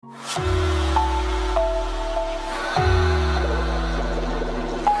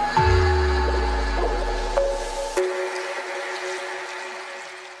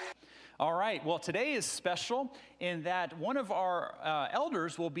All right, well, today is special in that one of our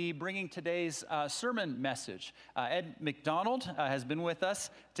elders will be bringing today's sermon message. Ed McDonald has been with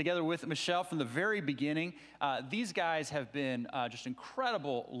us, together with Michelle from the very beginning. These guys have been just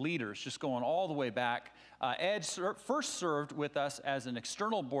incredible leaders, just going all the way back. Ed first served with us as an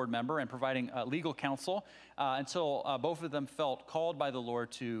external board member and providing legal counsel until both of them felt called by the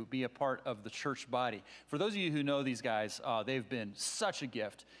Lord to be a part of the church body. For those of you who know these guys, they've been such a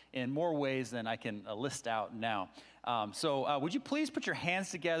gift in more ways than I can list out now. So would you please put your hands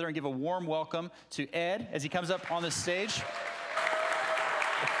together and give a warm welcome to Ed as he comes up on the stage.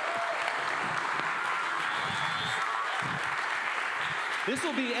 This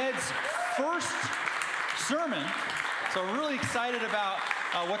will be Ed's first sermon, so we're really excited about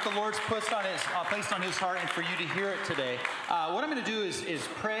what the Lord's placed on his heart and for you to hear it today. What I'm going to do is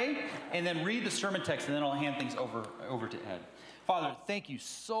pray and then read the sermon text, and then I'll hand things over to Ed. Father, thank you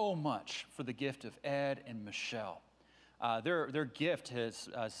so much for the gift of Ed and Michelle. Their gift has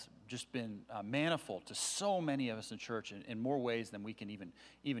just been manifold to so many of us in church in more ways than we can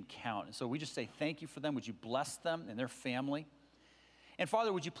even count. And so we just say thank you for them. Would you bless them and their family? And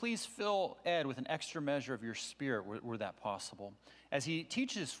Father, would you please fill Ed with an extra measure of your Spirit, were that possible, as he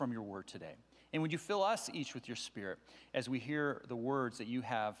teaches from your word today. And would you fill us each with your Spirit as we hear the words that you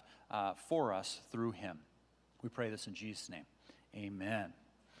have for us through him. We pray this in Jesus' name. Amen.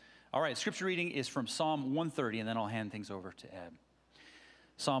 All right, scripture reading is from Psalm 130, and then I'll hand things over to Ed.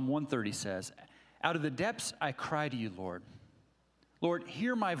 Psalm 130 says, "Out of the depths I cry to you, Lord. Lord,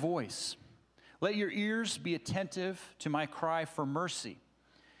 hear my voice. Let your ears be attentive to my cry for mercy.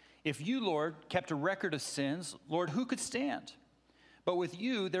 If you, Lord, kept a record of sins, Lord, who could stand? But with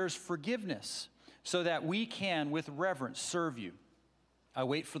you there's forgiveness, so that we can with reverence serve you. I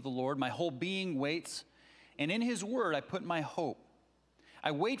wait for the Lord, my whole being waits, and in his word I put my hope. I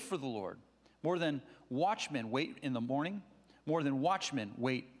wait for the Lord, more than watchmen wait in the morning, more than watchmen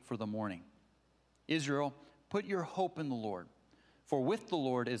wait for the morning. Israel, put your hope in the Lord. For with the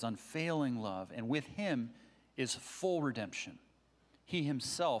Lord is unfailing love, and with him is full redemption. He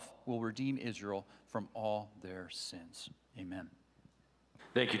himself will redeem Israel from all their sins." Amen.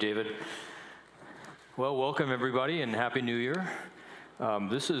 Thank you, David. Well, welcome everybody, and Happy New Year.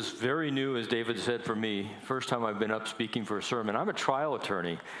 This is very new, as David said, for me. First time I've been up speaking for a sermon. I'm a trial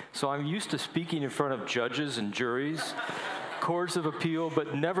attorney, so I'm used to speaking in front of judges and juries, courts of appeal,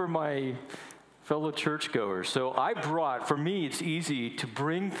 but never my fellow churchgoers. So for me, it's easy to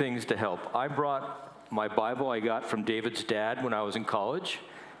bring things to help. I brought my Bible I got from David's dad when I was in college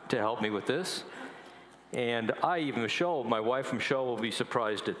to help me with this. And my wife Michelle will be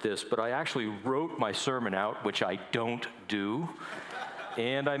surprised at this, but I actually wrote my sermon out, which I don't do,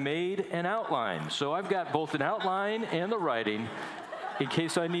 and I made an outline. So I've got both an outline and the writing in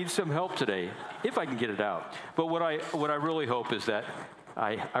case I need some help today, if I can get it out. But what I really hope is that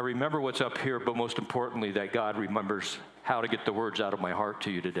I remember what's up here, but most importantly, that God remembers how to get the words out of my heart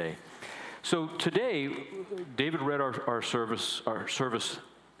to you today. So today, David read our service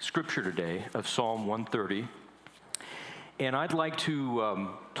scripture today of Psalm 130. And I'd like to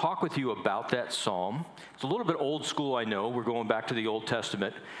talk with you about that psalm. It's a little bit old school, I know. We're going back to the Old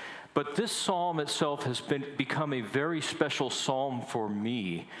Testament. But this psalm itself has become a very special psalm for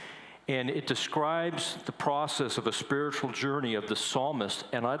me. And it describes the process of a spiritual journey of the psalmist.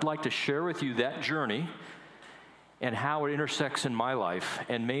 And I'd like to share with you that journey and how it intersects in my life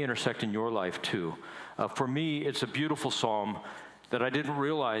and may intersect in your life too. For me, it's a beautiful psalm that I didn't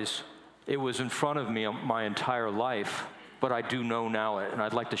realize it was in front of me my entire life, but I do know now it, and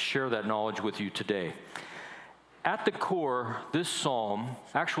I'd like to share that knowledge with you today. At the core, this psalm,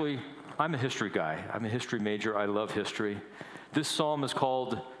 actually, I'm a history guy. I'm a history major. I love history. This psalm is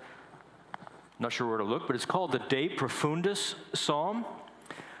called, not sure where to look, but it's called the De Profundis Psalm,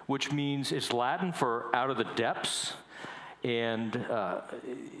 which means it's Latin for out of the depths. And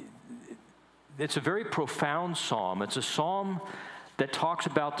it's a very profound psalm. It's a psalm that talks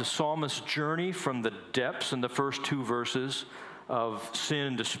about the psalmist's journey from the depths in the first two verses of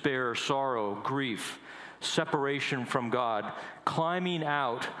sin, despair, sorrow, grief, separation from God, climbing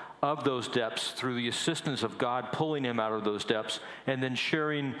out of those depths through the assistance of God pulling him out of those depths, and then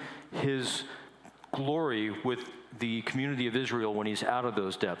sharing his glory with the community of Israel when he's out of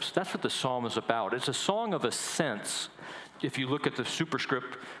those depths. That's what the psalm is about. It's a song of ascents. If you look at the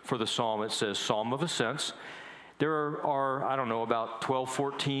superscript for the psalm, it says Psalm of Ascents. There are, I don't know, about 12,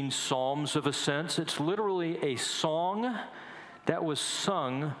 14 psalms of ascents. It's literally a song that was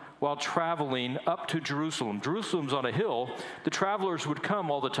sung while traveling up to Jerusalem. Jerusalem's on a hill. The travelers would come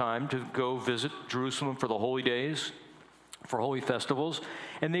all the time to go visit Jerusalem for the holy days, for holy festivals,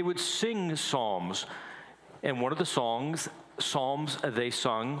 and they would sing psalms. And one of the psalms they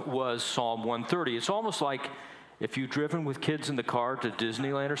sung was Psalm 130. It's almost like if you've driven with kids in the car to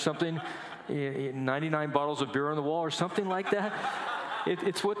Disneyland or something, 99 bottles of beer on the wall or something like that.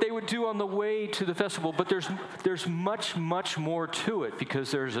 It's what they would do on the way to the festival, but there's much, much more to it because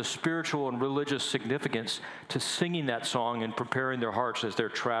there's a spiritual and religious significance to singing that song and preparing their hearts as they're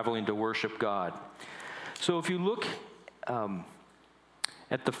traveling to worship God. So if you look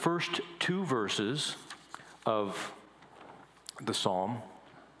at the first 2 verses of the psalm,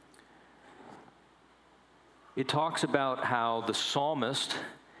 it talks about how the psalmist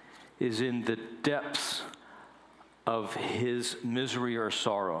is in the depths of his misery or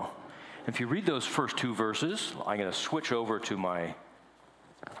sorrow. If you read those first 2 verses, I'm going to switch over to my...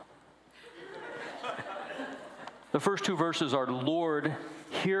 The first 2 verses are, Lord,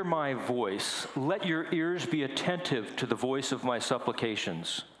 hear my voice. Let your ears be attentive to the voice of my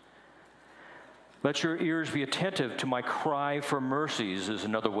supplications. Let your ears be attentive to my cry for mercies is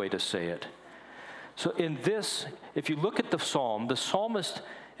another way to say it. So in this, if you look at the psalm, the psalmist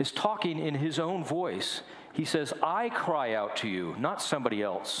is talking in his own voice. He says, I cry out to you, not somebody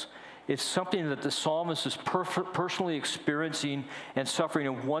else. It's something that the psalmist is personally experiencing and suffering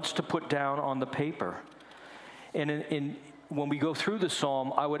and wants to put down on the paper. And when we go through the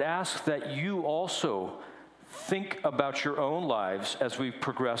psalm, I would ask that you also think about your own lives as we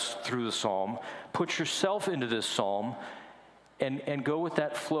progress through the psalm. Put yourself into this psalm and go with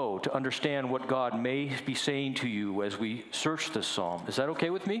that flow to understand what God may be saying to you as we search this psalm. Is that okay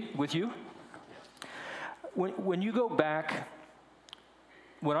with me, with you? When you go back,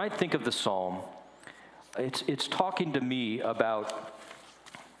 when I think of the psalm, it's talking to me about,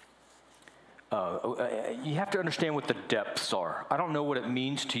 you have to understand what the depths are. I don't know what it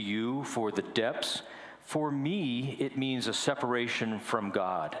means to you for the depths. For me, it means a separation from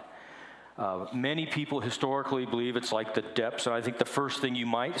God. Many people historically believe it's like the depths, and I think the first thing you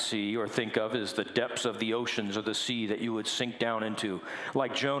might see or think of is the depths of the oceans or the sea that you would sink down into,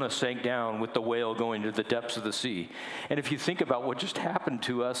 like Jonah sank down with the whale going to the depths of the sea. And if you think about what just happened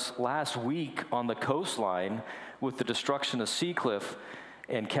to us last week on the coastline with the destruction of Seacliff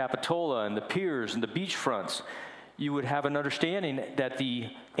and Capitola and the piers and the beachfronts, you would have an understanding that the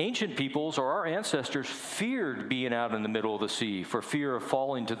ancient peoples or our ancestors feared being out in the middle of the sea for fear of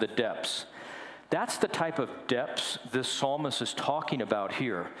falling to the depths. That's the type of depths this psalmist is talking about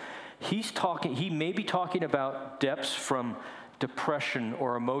here. He may be talking about depths from depression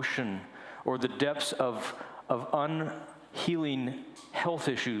or emotion, or the depths of unhealing health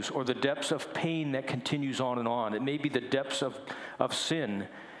issues, or the depths of pain that continues on and on. It may be the depths of sin.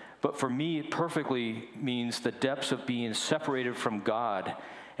 But for me, it perfectly means the depths of being separated from God.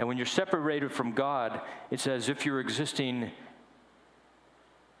 And when you're separated from God, it's as if you're existing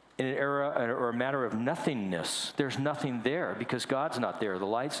in an era or a matter of nothingness. There's nothing there because God's not there. The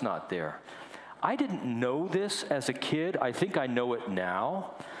light's not there. I didn't know this as a kid. I think I know it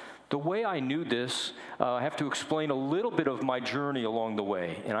now. The way I knew this, I have to explain a little bit of my journey along the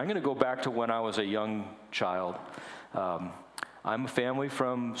way. And I'm going to go back to when I was a young child. I'm a family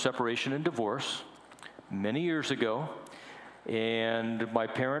from separation and divorce many years ago, and my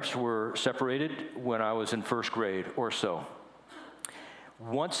parents were separated when I was in first grade or so.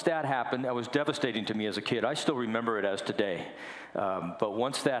 Once that happened, that was devastating to me as a kid. I still remember it as today. But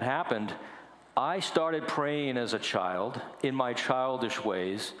once that happened, I started praying as a child in my childish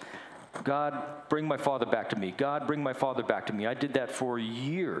ways, God, bring my father back to me. God, bring my father back to me. I did that for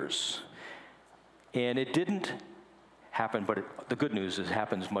years, and it didn't happen, but the good news is it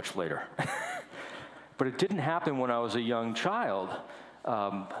happens much later. But it didn't happen when I was a young child,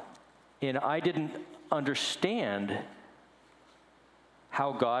 and I didn't understand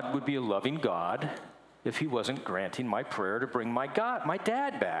how God would be a loving God if he wasn't granting my prayer to bring my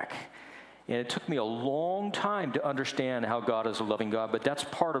dad back. And it took me a long time to understand how God is a loving God, but that's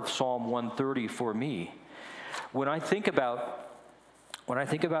part of Psalm 130 for me. When I think about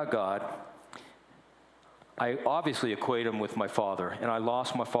God, I obviously equate him with my father, and I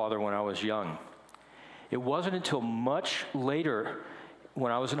lost my father when I was young. It wasn't until much later,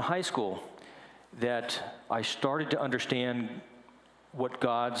 when I was in high school, that I started to understand what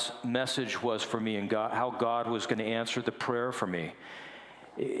God's message was for me and how God was going to answer the prayer for me.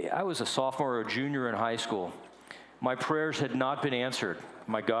 I was a sophomore or a junior in high school. My prayers had not been answered.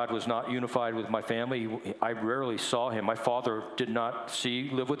 My God was not unified with my family. I rarely saw him. My father did not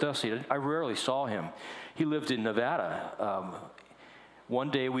live with us. I rarely saw him. He lived in Nevada. one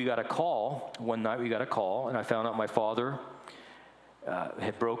night we got a call, and I found out my father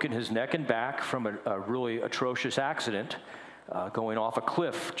had broken his neck and back from a really atrocious accident going off a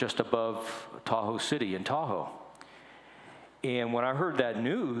cliff just above Tahoe City in Tahoe. And when I heard that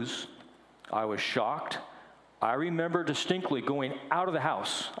news, I was shocked. I remember distinctly going out of the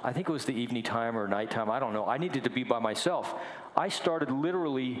house. I think it was the evening time or nighttime, I don't know. I needed to be by myself. I started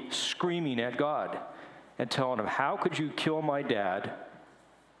literally screaming at God and telling him, how could you kill my dad?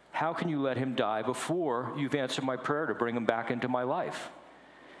 How can you let him die before you've answered my prayer to bring him back into my life?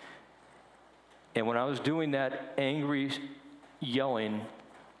 And when I was doing that angry yelling,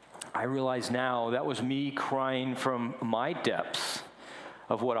 I realize now that was me crying from my depths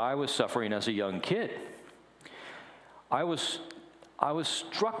of what I was suffering as a young kid. I was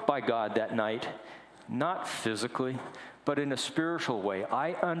struck by God that night, not physically, but in a spiritual way.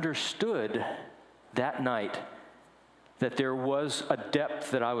 I understood that night that there was a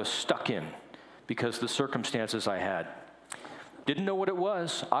depth that I was stuck in because of the circumstances I had. Didn't know what it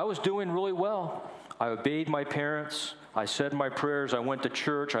was. I was doing really well. I obeyed my parents. I said my prayers. I went to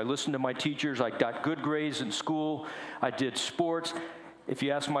church. I listened to my teachers. I got good grades in school. I did sports. If you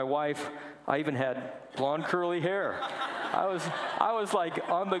ask my wife, I even had blonde curly hair. I was like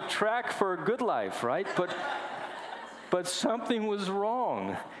on the track for a good life, right? But something was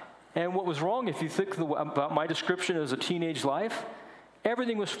wrong. And what was wrong, if you think about my description as a teenage life,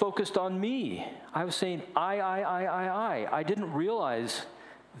 everything was focused on me. I was saying, I. I didn't realize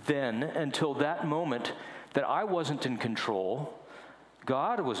then until that moment that I wasn't in control.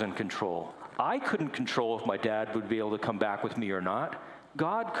 God was in control. I couldn't control if my dad would be able to come back with me or not.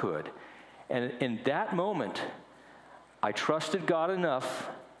 God could. And in that moment, I trusted God enough,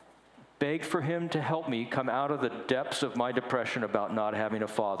 begged for him to help me come out of the depths of my depression about not having a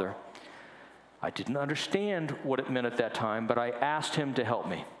father. I didn't understand what it meant at that time, but I asked him to help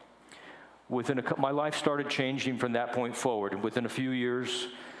me. My life started changing from that point forward. Within a few years,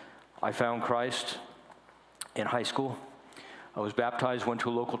 I found Christ in high school. I was baptized, went to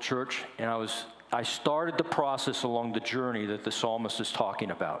a local church, and I started the process along the journey that the psalmist is talking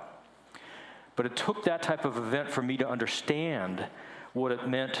about. But it took that type of event for me to understand what it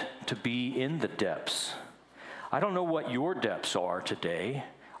meant to be in the depths. I don't know what your depths are today.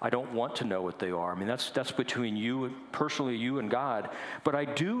 I don't want to know what they are. I mean, that's between you, personally you and God. But I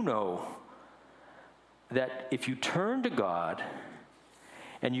do know that if you turn to God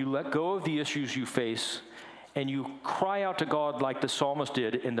and you let go of the issues you face and you cry out to God like the psalmist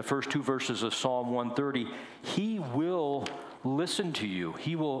did in the first two verses of Psalm 130, he will listen to you.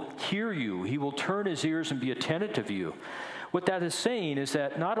 He will hear you. He will turn his ears and be attentive to you. What that is saying is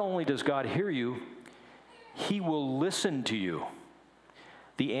that not only does God hear you, he will listen to you.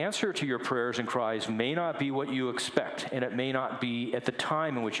 The answer to your prayers and cries may not be what you expect, and it may not be at the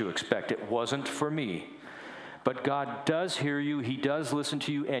time in which you expect. It wasn't for me. But God does hear you, he does listen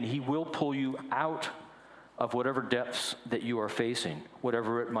to you, and he will pull you out of whatever depths that you are facing,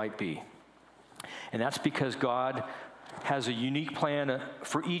 whatever it might be. And that's because God has a unique plan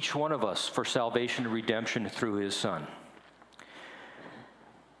for each one of us for salvation and redemption through his Son.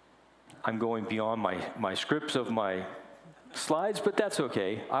 I'm going beyond my scripts of my slides, but that's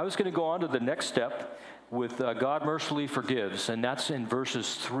okay. I was going to go on to the next step with God mercifully forgives, and that's in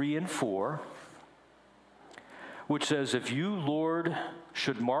verses 3 and 4, which says, if you, Lord,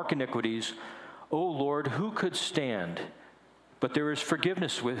 should mark iniquities, O Lord, who could stand? But there is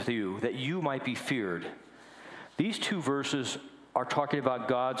forgiveness with you, that you might be feared. These two verses are talking about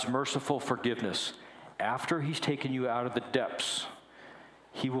God's merciful forgiveness. After he's taken you out of the depths,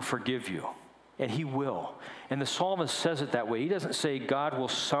 he will forgive you, and he will. And the psalmist says it that way. He doesn't say God will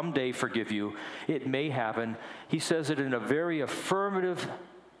someday forgive you. It may happen. He says it in a very affirmative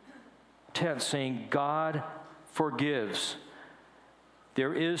tense, saying God forgives.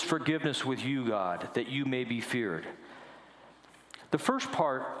 There is forgiveness with you, God, that you may be feared. The first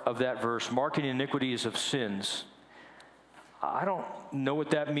part of that verse, marking iniquities of sins, I don't know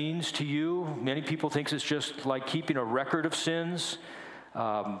what that means to you. Many people think it's just like keeping a record of sins.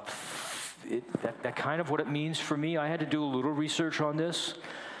 That kind of what it means for me. I had to do a little research on this.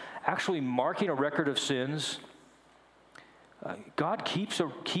 Actually, marking a record of sins, God keeps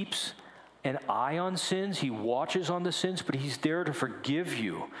an eye on sins. He watches on the sins, but he's there to forgive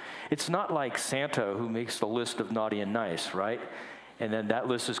you. It's not like Santa who makes the list of naughty and nice, right? And then that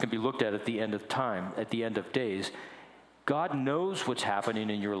list is going to be looked at the end of time, at the end of days. God knows what's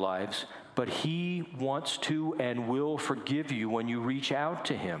happening in your lives, but he wants to and will forgive you when you reach out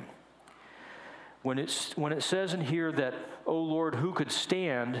to him. when it says in here that, "Oh Lord, who could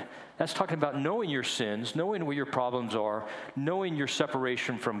stand?" That's talking about knowing your sins, knowing what your problems are, knowing your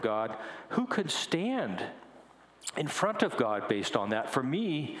separation from God. Who could stand in front of God based on that? For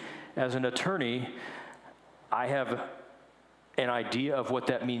me, as an attorney, I have an idea of what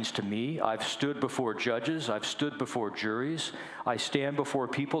that means to me. I've stood before judges. I've stood before juries. I stand before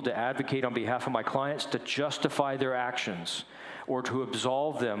people to advocate on behalf of my clients to justify their actions or to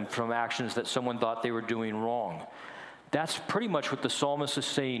absolve them from actions that someone thought they were doing wrong. That's pretty much what the psalmist is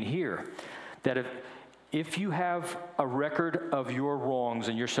saying here, that if you have a record of your wrongs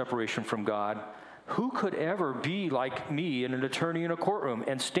and your separation from God, who could ever be like me and an attorney in a courtroom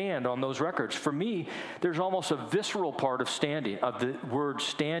and stand on those records? For me, there's almost a visceral part of standing, of the word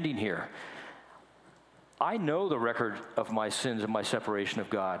standing here. I know the record of my sins and my separation of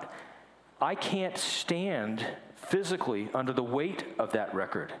God. I can't stand physically under the weight of that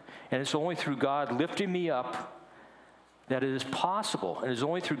record. And it's only through God lifting me up that it is possible. And it's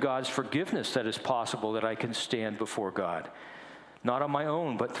only through God's forgiveness that it's possible that I can stand before God. Not on my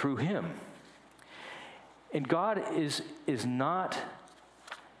own, but through Him. And God is a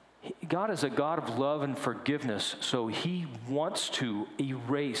God of love and forgiveness, so He wants to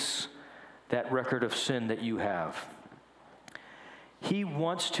erase that record of sin that you have. He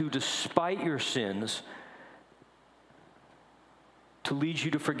wants to, despite your sins, to lead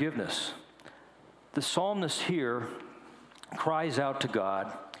you to forgiveness. The psalmist here cries out to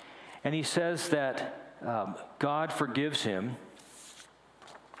God, and he says that God forgives him,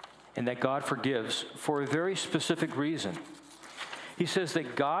 and that God forgives for a very specific reason. He says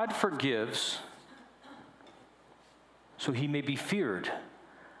that God forgives so He may be feared.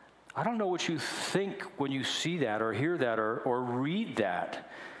 I don't know what you think when you see that or hear that or read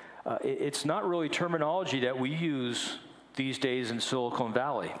that. It's not really terminology that we use these days in Silicon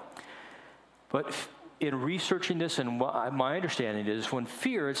Valley. But in researching this, and my understanding is when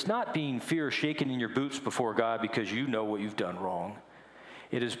fear, it's not being fear shaken in your boots before God because you know what you've done wrong.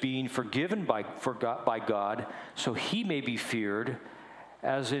 It is being forgiven by God so He may be feared,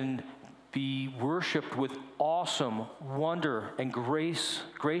 as in be worshiped with awesome wonder and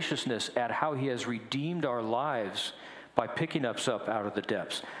graciousness at how He has redeemed our lives by picking us up out of the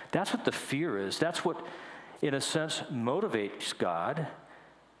depths. That's what the fear is. That's what, in a sense, motivates God.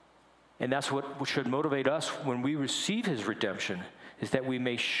 And that's what should motivate us when we receive His redemption, is that we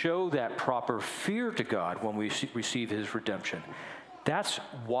may show that proper fear to God when we receive His redemption. That's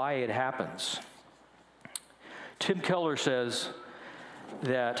why it happens. Tim Keller says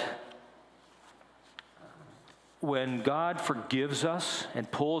that when God forgives us and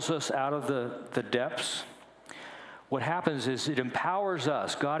pulls us out of the depths, what happens is it empowers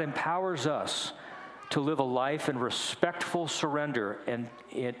us, God empowers us to live a life in respectful surrender and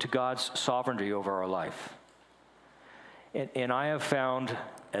to God's sovereignty over our life. And I have found,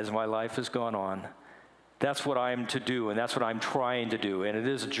 as my life has gone on, that's what I'm to do, and that's what I'm trying to do. And it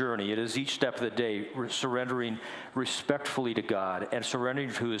is a journey. It is each step of the day, surrendering respectfully to God and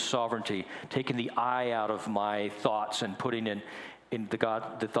surrendering to His sovereignty, taking the I out of my thoughts and putting in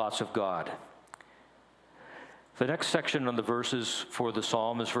the thoughts of God. The next section on the verses for the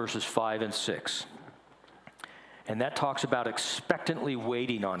psalm is verses 5 and 6. And that talks about expectantly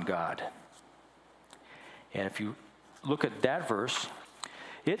waiting on God. And if you look at that verse,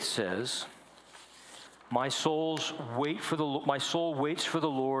 it says, My soul waits for the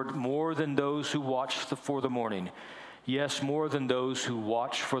Lord more than those who watch for the morning. Yes, more than those who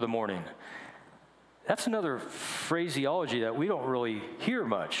watch for the morning. That's another phraseology that we don't really hear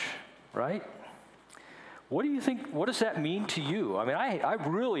much, right? What do you think? What does that mean to you? I mean, I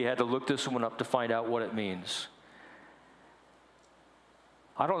really had to look this one up to find out what it means.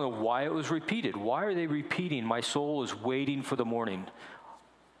 I don't know why it was repeated. Why are they repeating, my soul is waiting for the morning?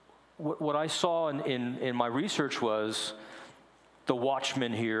 What I saw in my research was the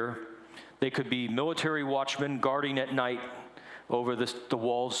watchmen here. They could be military watchmen guarding at night over the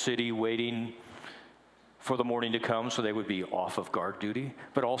walled city, waiting for the morning to come, so they would be off of guard duty,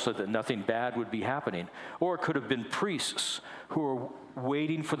 but also that nothing bad would be happening. Or it could have been priests who were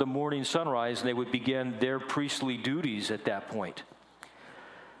waiting for the morning sunrise, and they would begin their priestly duties at that point.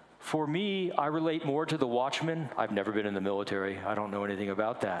 For me, I relate more to the watchman. I've never been in the military. I don't know anything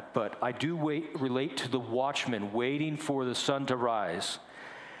about that. But I do relate to the watchman waiting for the sun to rise.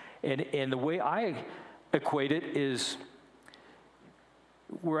 And the way I equate it is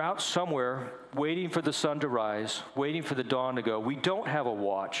we're out somewhere waiting for the sun to rise, waiting for the dawn to go. We don't have a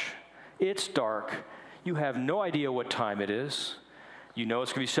watch. It's dark. You have no idea what time it is. You know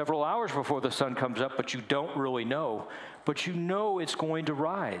it's going to be several hours before the sun comes up, but you don't really know. But you know it's going to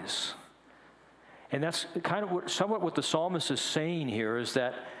rise. And that's kind of somewhat what the psalmist is saying here, is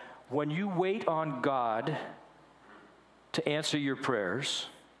that when you wait on God to answer your prayers,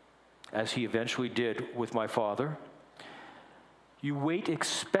 as he eventually did with my father, you wait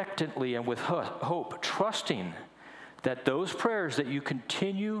expectantly and with hope, trusting that those prayers that you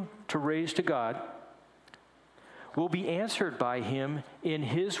continue to raise to God will be answered by him in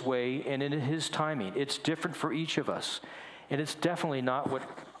his way and in his timing. It's different for each of us. And it's definitely not what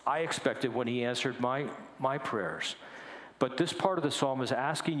I expected when he answered my prayers. But this part of the psalm is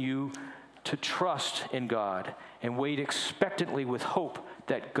asking you to trust in God and wait expectantly with hope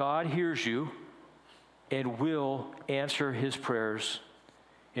that God hears you and will answer his prayers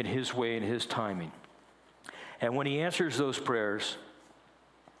in his way and his timing. And when he answers those prayers,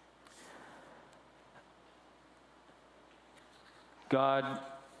 God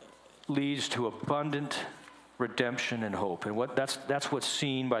leads to abundant redemption and hope. And that's what's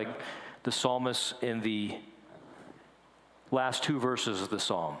seen by the psalmist in the last two verses of the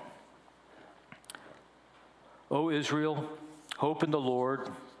psalm. O Israel, hope in the Lord,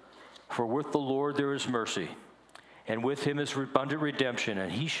 for with the Lord there is mercy, and with him is abundant redemption,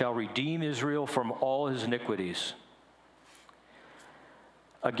 and he shall redeem Israel from all his iniquities.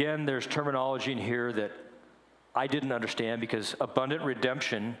 Again, there's terminology in here that I didn't understand, because abundant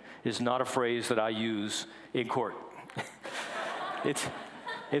redemption is not a phrase that I use in court.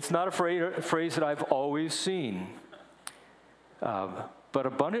 It's not a phrase that I've always seen. But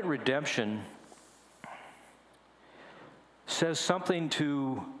abundant redemption says something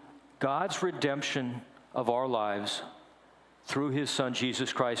to God's redemption of our lives through his Son,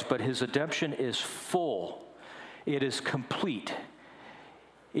 Jesus Christ, but his redemption is full. It is complete.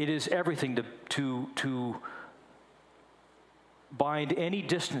 It is everything to bind any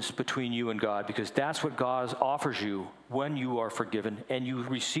distance between you and God, because that's what God offers you when you are forgiven and you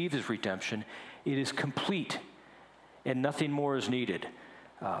receive his redemption. It is complete, and nothing more is needed.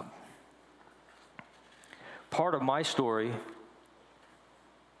 Part of my story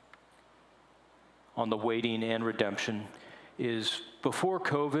on the waiting and redemption is before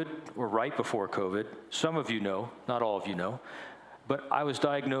COVID, or right before COVID. Some of you know, not all of you know, but I was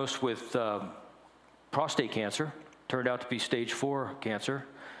diagnosed with prostate cancer. Turned out to be stage 4 cancer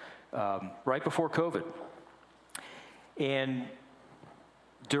right before COVID. And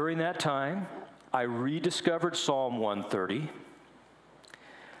during that time, I rediscovered Psalm 130.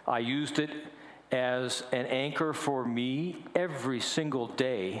 I used it as an anchor for me every single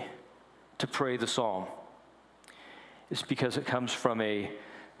day to pray the psalm. It's because it comes from the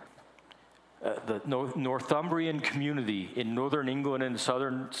Northumbrian community in northern England and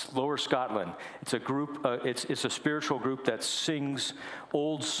southern lower Scotland. It's a group, it's a spiritual group that sings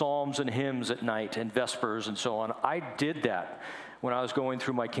old psalms and hymns at night and vespers and so on. I did that when I was going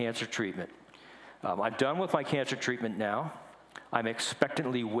through my cancer treatment. I'm done with my cancer treatment now. I'm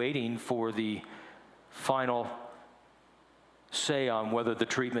expectantly waiting for the final say on whether the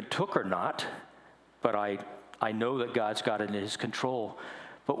treatment took or not, but I know that God's got it in his control.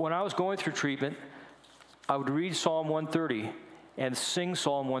 But when I was going through treatment, I would read Psalm 130 and sing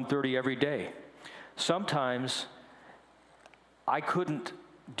Psalm 130 every day. Sometimes I couldn't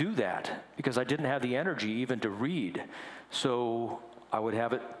do that because I didn't have the energy even to read. So I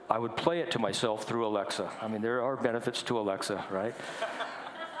would play it to myself through Alexa. I mean, there are benefits to Alexa, right?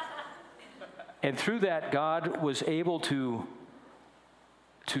 And through that, God was able to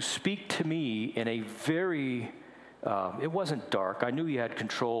speak to me in a very, it wasn't dark. I knew he had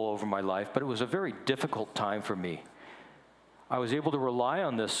control over my life, but it was a very difficult time for me. I was able to rely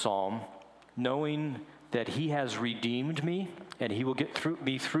on this psalm, knowing that he has redeemed me and he will get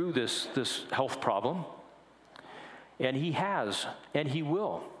me through this health problem. And he has, and he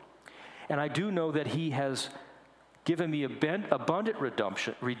will. And I do know that he has given me abundant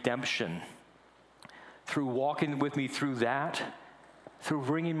redemption through walking with me through that, through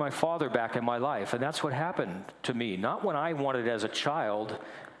bringing my father back in my life. And that's what happened to me. Not when I wanted as a child.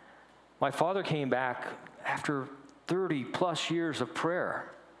 My father came back after 30 plus years of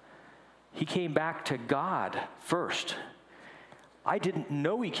prayer. He came back to God first. I didn't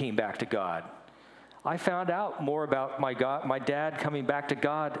know he came back to God. I found out more about my dad coming back to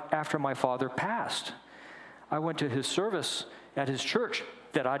God after my father passed. I went to his service at his church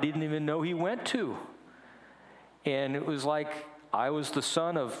that I didn't even know he went to. And it was like I was the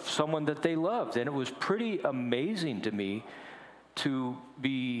son of someone that they loved. And it was pretty amazing to me to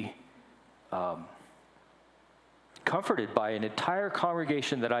be comforted by an entire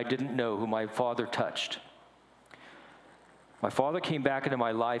congregation that I didn't know who my father touched. My father came back into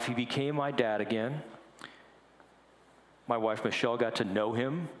my life. He became my dad again. My wife, Michelle, got to know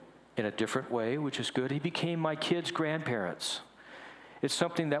him in a different way, which is good. He became my kids' grandparents. It's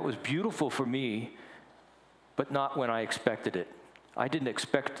something that was beautiful for me, but not when I expected it. I didn't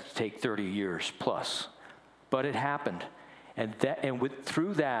expect it to take 30 years plus, but it happened.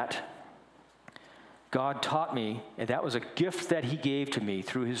 Through that, God taught me, and that was a gift that he gave to me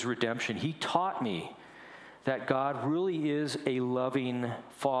through his redemption. He taught me that God really is a loving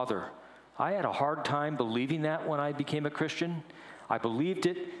Father. I had a hard time believing that when I became a Christian. I believed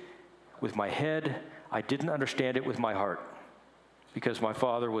it with my head. I didn't understand it with my heart because my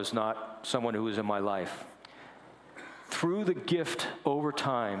father was not someone who was in my life. Through the gift over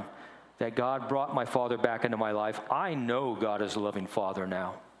time that God brought my father back into my life, I know God is a loving Father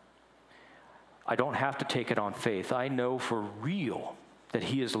now. I don't have to take it on faith. I know for real that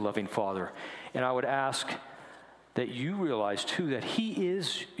he is a loving Father. And I would ask that you realize too that he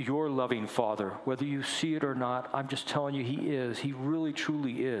is your loving Father. Whether you see it or not, I'm just telling you he is. He really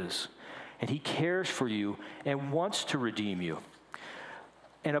truly is. And he cares for you and wants to redeem you.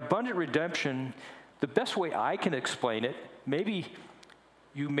 And abundant redemption, the best way I can explain it, maybe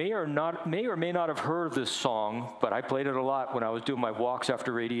you may or may not have heard of this song, but I played it a lot when I was doing my walks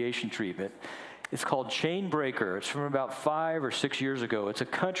after radiation treatment. It's called Chain Breaker. It's from about 5 or 6 years ago. It's a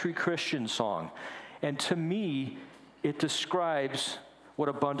country Christian song. And to me, it describes what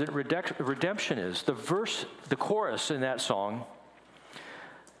abundant redemption is. The chorus in that song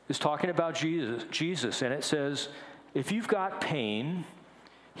is talking about Jesus, and it says, if you've got pain,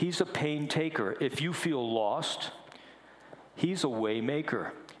 he's a pain taker. If you feel lost, he's a way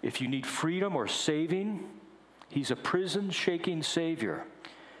maker. If you need freedom or saving, he's a prison-shaking Savior.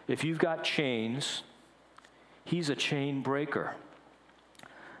 If you've got chains, he's a chain breaker.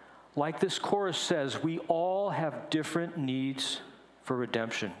 Like this chorus says, we all have different needs for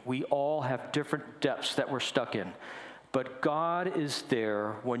redemption. We all have different depths that we're stuck in. But God is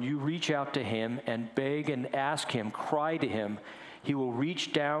there when you reach out to him and beg and ask him, cry to him. He will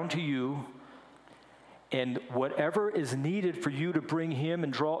reach down to you, and whatever is needed for you to bring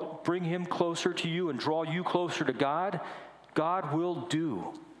him closer to you and draw you closer to God, God will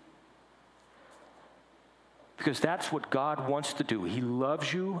do. Because that's what God wants to do. He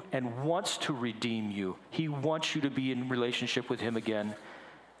loves you and wants to redeem you. He wants you to be in relationship with him again.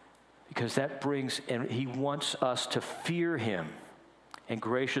 Because and he wants us to fear him and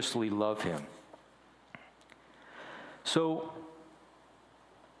graciously love him. So,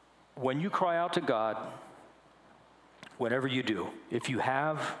 when you cry out to God, whenever you do, if you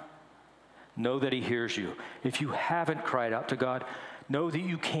have, know that he hears you. If you haven't cried out to God, know that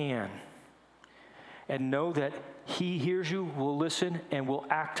you can. And know that he hears you, will listen, and will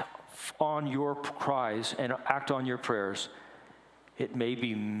act on your cries and act on your prayers. It may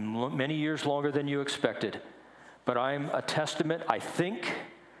be many years longer than you expected, but I'm a testament, I think,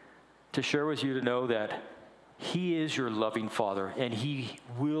 to share with you to know that he is your loving Father, and he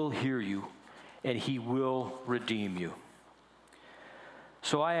will hear you, and he will redeem you.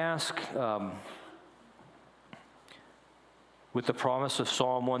 So I ask, with the promise of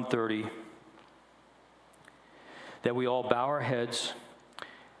Psalm 130, that we all bow our heads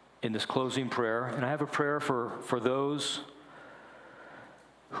in this closing prayer. And I have a prayer for those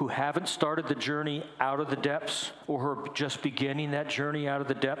who haven't started the journey out of the depths or who are just beginning that journey out of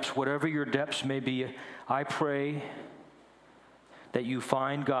the depths. Whatever your depths may be, I pray that you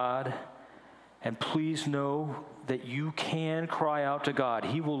find God, and please know that you can cry out to God.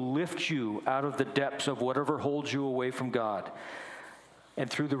 He will lift you out of the depths of whatever holds you away from God. And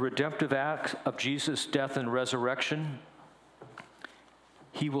through the redemptive act of Jesus' death and resurrection,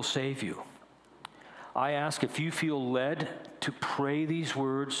 he will save you. I ask, if you feel led to pray these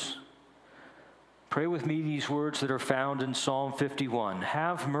words, pray with me these words that are found in Psalm 51.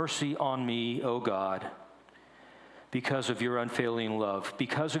 Have mercy on me, O God, because of your unfailing love,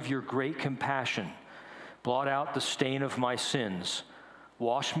 because of your great compassion. Blot out the stain of my sins.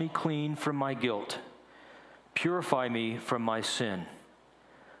 Wash me clean from my guilt. Purify me from my sin.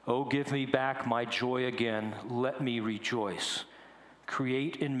 Oh, give me back my joy again. Let me rejoice.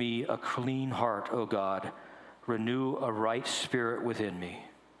 Create in me a clean heart, O God. Renew a right spirit within me.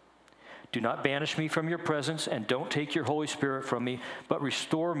 Do not banish me from your presence, and don't take your Holy Spirit from me, but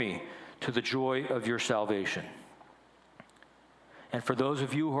restore me to the joy of your salvation. And for those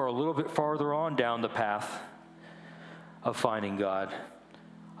of you who are a little bit farther on down the path of finding God,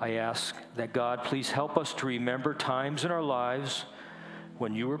 I ask that God please help us to remember times in our lives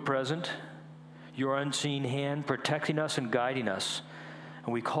when you were present, your unseen hand protecting us and guiding us.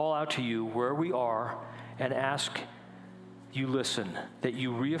 And we call out to you where we are and ask you listen, that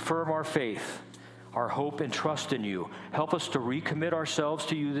you reaffirm our faith our hope and trust in you. Help us to recommit ourselves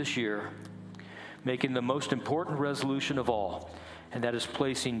to you this year, making the most important resolution of all, and that is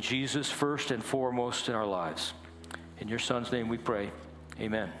placing Jesus first and foremost in our lives. In your Son's name we pray.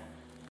 Amen.